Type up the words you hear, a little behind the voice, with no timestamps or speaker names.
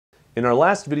In our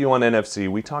last video on NFC,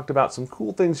 we talked about some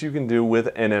cool things you can do with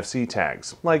NFC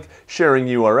tags, like sharing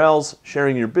URLs,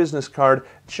 sharing your business card,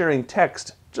 sharing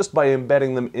text just by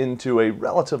embedding them into a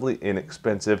relatively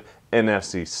inexpensive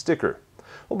NFC sticker.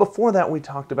 Well, before that, we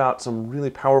talked about some really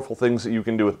powerful things that you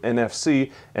can do with NFC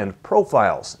and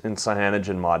profiles in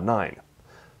CyanogenMod 9.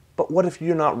 But what if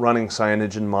you're not running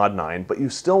CyanogenMod 9, but you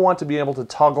still want to be able to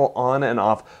toggle on and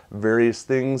off various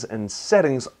things and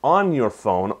settings on your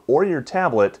phone or your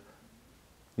tablet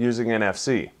using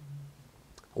NFC?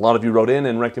 A lot of you wrote in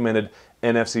and recommended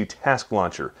NFC Task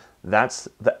Launcher. That's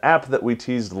the app that we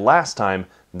teased last time.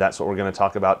 That's what we're going to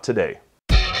talk about today.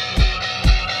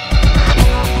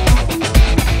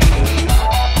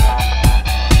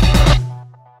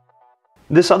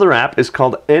 This other app is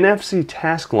called NFC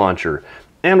Task Launcher,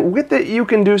 and with it you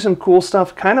can do some cool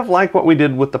stuff, kind of like what we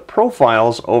did with the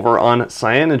profiles over on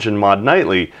CyanogenMod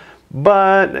Nightly,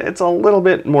 but it's a little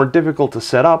bit more difficult to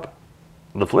set up.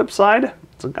 The flip side,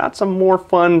 it's got some more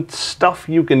fun stuff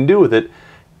you can do with it,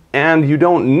 and you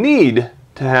don't need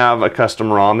to have a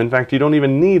custom ROM. In fact, you don't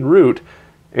even need root,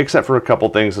 except for a couple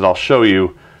things that I'll show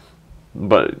you,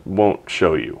 but won't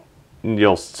show you.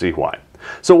 You'll see why.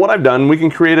 So what I've done, we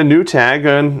can create a new tag,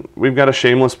 and we've got a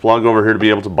shameless plug over here to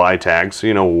be able to buy tags, so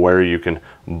you know where you can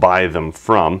buy them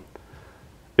from.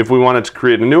 If we wanted to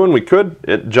create a new one, we could.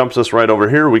 It jumps us right over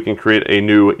here. We can create a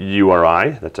new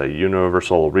URI, that's a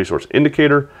Universal Resource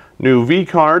Indicator, new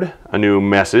vCard, a new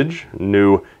message,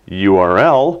 new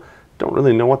URL. Don't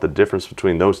really know what the difference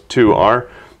between those two are,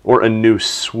 or a new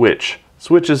switch.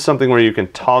 Switch is something where you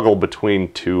can toggle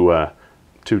between two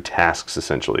tasks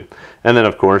essentially. And then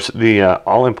of course the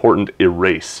all-important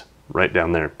erase right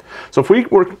down there. So if we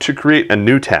were to create a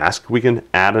new task, we can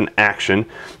add an action.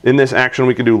 In this action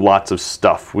we can do lots of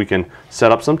stuff. We can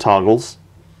set up some toggles,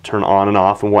 turn on and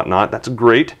off and whatnot. That's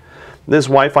great. This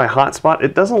Wi-Fi hotspot,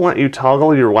 it doesn't let you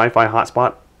toggle your Wi-Fi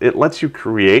hotspot. It lets you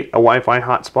create a Wi-Fi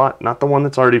hotspot, not the one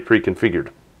that's already pre-configured.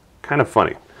 Kind of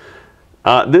funny.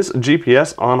 This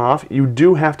GPS on-off, you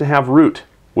do have to have root,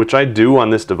 which I do on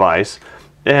this device.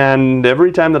 And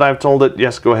every time that I've told it,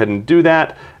 yes, go ahead and do that,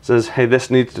 it says, hey,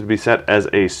 this needs to be set as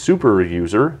a super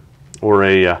user, or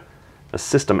a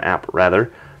system app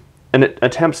rather. And it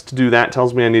attempts to do that,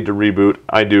 tells me I need to reboot.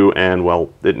 I do, and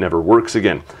well, it never works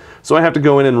again. So I have to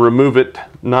go in and remove it,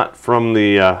 not from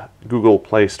the Google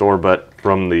Play Store, but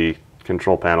from the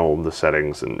control panel, the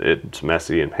settings, and it's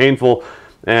messy and painful.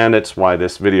 And it's why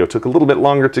this video took a little bit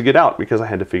longer to get out, because I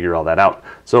had to figure all that out.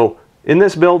 So in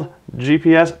this build,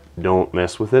 GPS, don't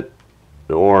mess with it,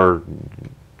 or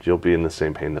you'll be in the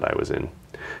same pain that I was in.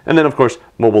 And then of course,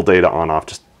 mobile data on off,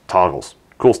 just toggles.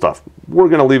 Cool stuff. We're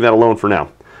going to leave that alone for now.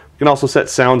 You can also set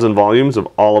sounds and volumes of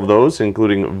all of those,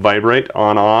 including vibrate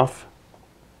on off,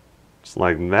 just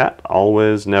like that,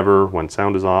 always, never, when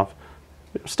sound is off,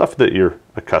 stuff that you're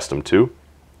accustomed to.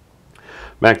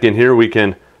 Back in here we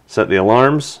can set the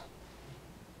alarms,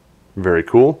 very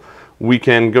cool. We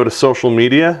can go to social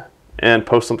media and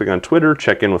post something on Twitter,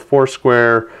 check in with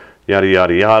Foursquare, yada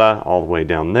yada yada, all the way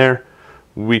down there.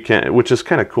 We can, which is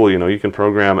kind of cool, you know, you can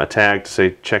program a tag to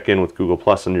say check in with Google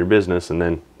Plus in your business, and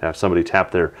then have somebody tap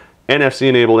their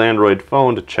NFC-enabled Android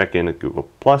phone to check in at Google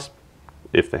Plus,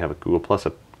 if they have a Google Plus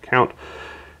account.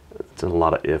 It's a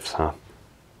lot of ifs, huh?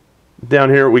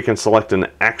 Down here we can select an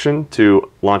action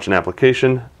to launch an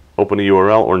application, open a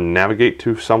URL, or navigate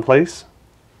to someplace.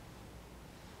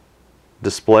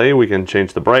 Display, we can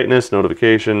change the brightness,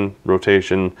 notification,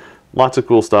 rotation, lots of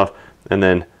cool stuff. And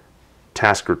then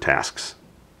tasker tasks.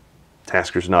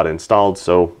 Tasker's not installed,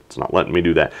 so it's not letting me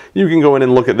do that. You can go in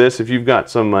and look at this. If you've got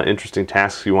some interesting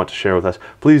tasks you want to share with us,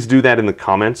 please do that in the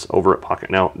comments over at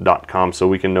pocketnow.com so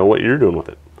we can know what you're doing with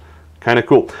it. Kind of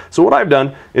cool. So what I've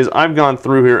done is I've gone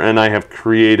through here and I have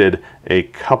created a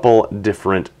couple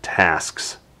different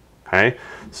tasks. Okay,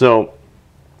 so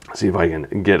let's see if I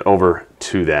can get over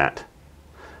to that.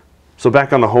 So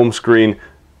back on the home screen,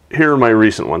 here are my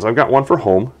recent ones. I've got one for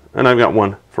home and I've got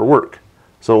one for work.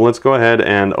 So let's go ahead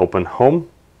and open home.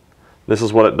 This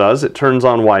is what it does. It turns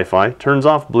on Wi-Fi, turns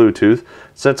off Bluetooth,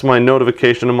 sets my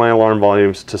notification and my alarm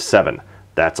volumes to 7.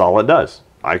 That's all it does.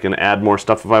 I can add more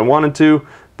stuff if I wanted to,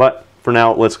 but for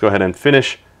now, let's go ahead and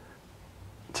finish.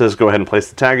 It says go ahead and place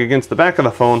the tag against the back of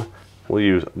the phone. We'll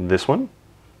use this one.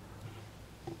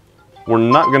 We're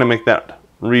not going to make that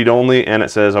read only, and it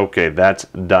says okay, that's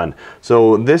done.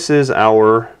 So this is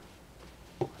our,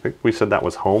 I think we said that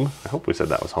was home. I hope we said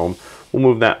that was home. We'll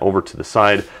move that over to the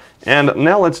side, and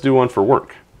now let's do one for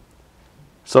work.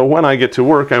 So when I get to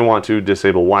work, I want to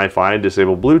disable Wi-Fi,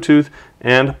 disable Bluetooth,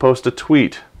 and post a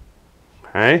tweet.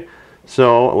 Okay,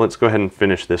 so let's go ahead and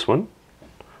finish this one.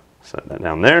 Set that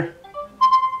down there.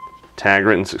 Tag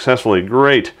written successfully.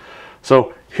 Great.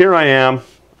 So here I am.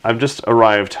 I've just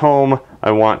arrived home. I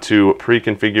want to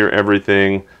pre-configure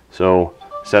everything. So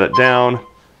set it down,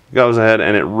 goes ahead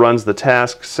and it runs the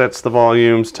task, sets the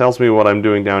volumes, tells me what I'm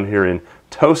doing down here in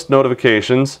Toast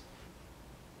Notifications.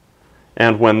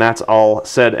 And when that's all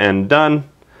said and done,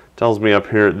 tells me up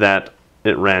here that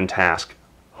it ran task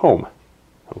home.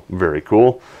 Very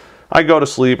cool. I go to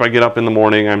sleep, I get up in the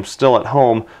morning, I'm still at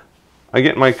home. I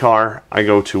get in my car, I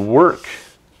go to work,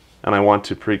 and I want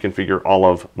to pre-configure all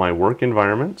of my work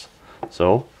environments.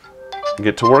 So I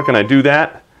get to work and I do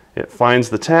that. It finds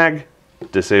the tag,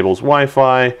 disables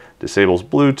Wi-Fi, disables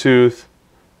Bluetooth,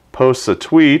 posts a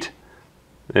tweet.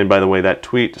 And by the way, that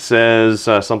tweet says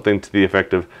something to the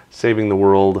effect of saving the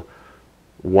world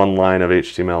one line of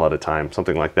HTML at a time,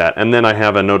 something like that. And then I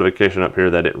have a notification up here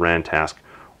that it ran task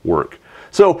work.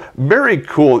 So very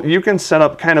cool. You can set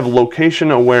up kind of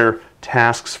location-aware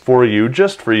tasks for you,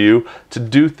 just for you, to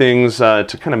do things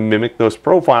to kind of mimic those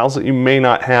profiles that you may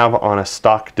not have on a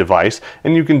stock device.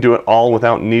 And you can do it all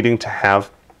without needing to have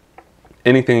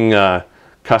anything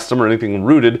custom or anything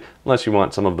rooted, unless you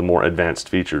want some of the more advanced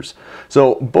features.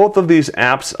 So both of these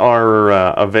apps are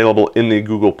available in the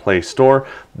Google Play Store.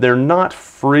 They're not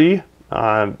free.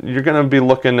 You're going to be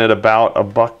looking at about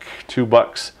 $1,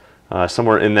 $2,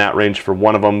 somewhere in that range for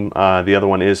one of them. The other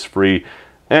one is free,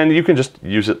 and you can just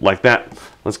use it like that.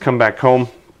 Let's come back home,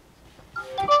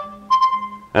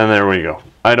 and there we go.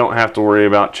 I don't have to worry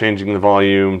about changing the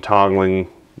volume, toggling,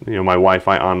 my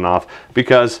Wi-Fi on and off,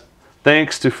 because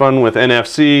thanks to Fun with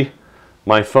NFC,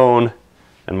 my phone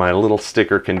and my little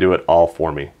sticker can do it all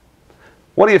for me.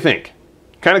 What do you think?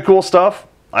 Kind of cool stuff?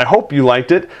 I hope you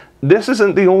liked it. This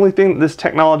isn't the only thing that this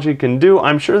technology can do.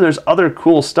 I'm sure there's other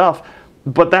cool stuff,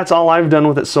 but that's all I've done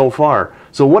with it so far.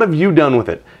 So what have you done with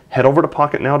it? Head over to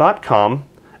Pocketnow.com,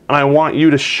 and I want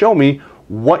you to show me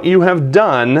what you have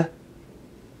done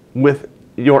with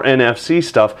your NFC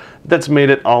stuff that's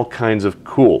made it all kinds of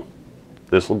cool.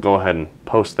 This will go ahead and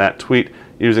post that tweet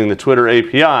using the Twitter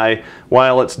API.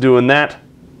 While it's doing that,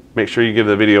 make sure you give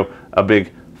the video a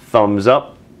big thumbs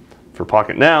up. For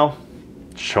Pocketnow,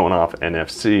 showing off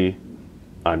NFC,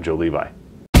 I'm Joe Levi.